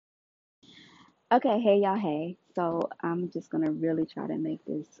Okay, hey y'all, hey. So I'm just gonna really try to make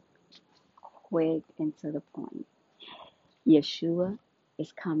this quick and to the point. Yeshua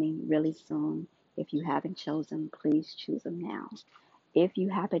is coming really soon. If you haven't chosen, please choose him now. If you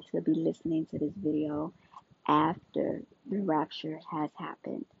happen to be listening to this video after the rapture has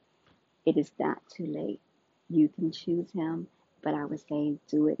happened, it is not too late. You can choose him, but I would say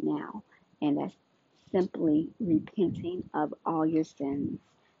do it now. And that's simply repenting of all your sins,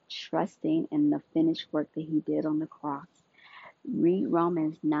 trusting in the finished work that he did on the cross. Read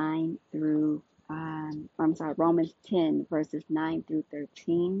Romans 9 through, Romans 10, verses 9 through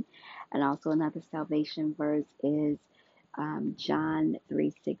 13. And also another salvation verse is John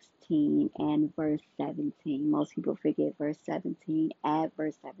 3:16 and verse 17. Most people forget verse 17. Add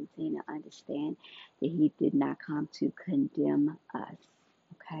verse 17 and understand that he did not come to condemn us.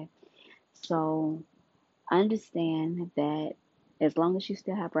 Okay? So understand that as long as you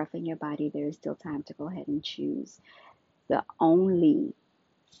still have breath in your body, there is still time to go ahead and choose the only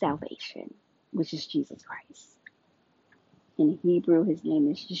salvation, which is Jesus Christ. In Hebrew, his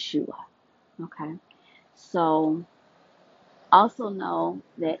name is Yeshua. Okay? So also know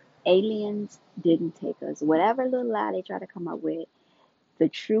that aliens didn't take us. Whatever little lie they try to come up with, the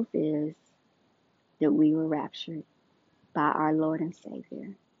truth is that we were raptured by our Lord and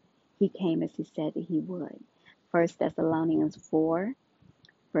Savior. He came as he said that he would. First Thessalonians 4,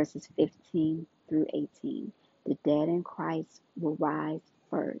 verses 15 through 18. The dead in Christ will rise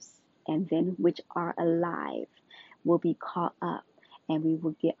first, and then which are alive will be caught up, and we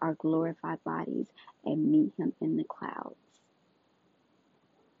will get our glorified bodies and meet him in the clouds.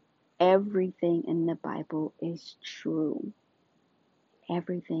 Everything in the Bible is true.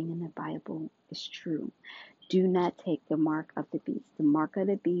 Everything in the Bible is true. Do not take the mark of the beast. The mark of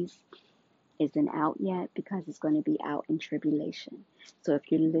the beast isn't out yet because it's going to be out in tribulation. So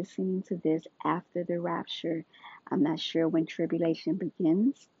if you're listening to this after the rapture, I'm not sure when tribulation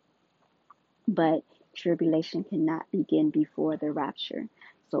begins, but tribulation cannot begin before the rapture.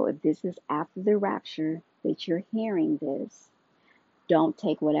 So if this is after the rapture that you're hearing this, don't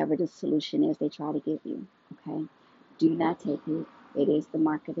take whatever the solution is they try to give you. Okay? Do not take it. It is the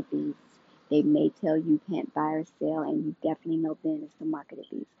mark of the beast. They may tell you can't buy or sell, and you definitely know then it's the mark of the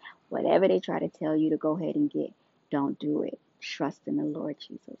beast. Whatever they try to tell you to go ahead and get, don't do it. Trust in the Lord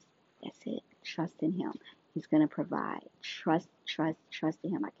Jesus. That's it. Trust in him. He's going to provide. Trust in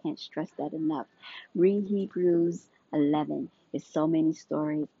him. I can't stress that enough. Read Hebrews 11. There's so many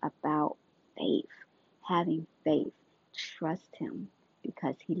stories about faith. Having faith. Trust him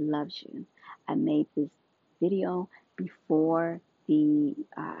because he loves you. I made this video before the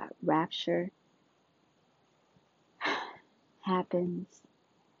rapture happens,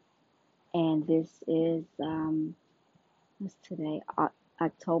 and this is what's today?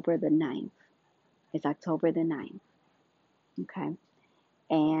 October the 9th. It's October the 9th. Okay,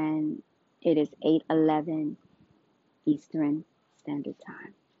 and it is 8:11 Eastern Standard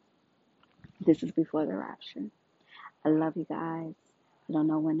Time. This is before the rapture. I love you guys. I don't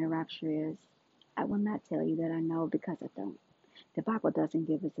know when the rapture is. I will not tell you that I know because I don't. The Bible doesn't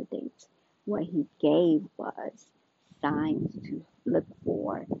give us a date. What he gave was signs to look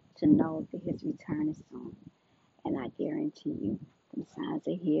for to know that his return is soon. And I guarantee you, the signs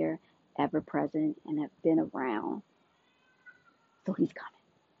are here, ever present, and have been around. So he's coming.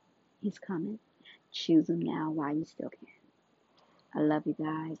 He's coming. Choose him now while you still can. I love you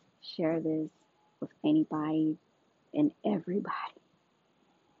guys. Share this with anybody and everybody.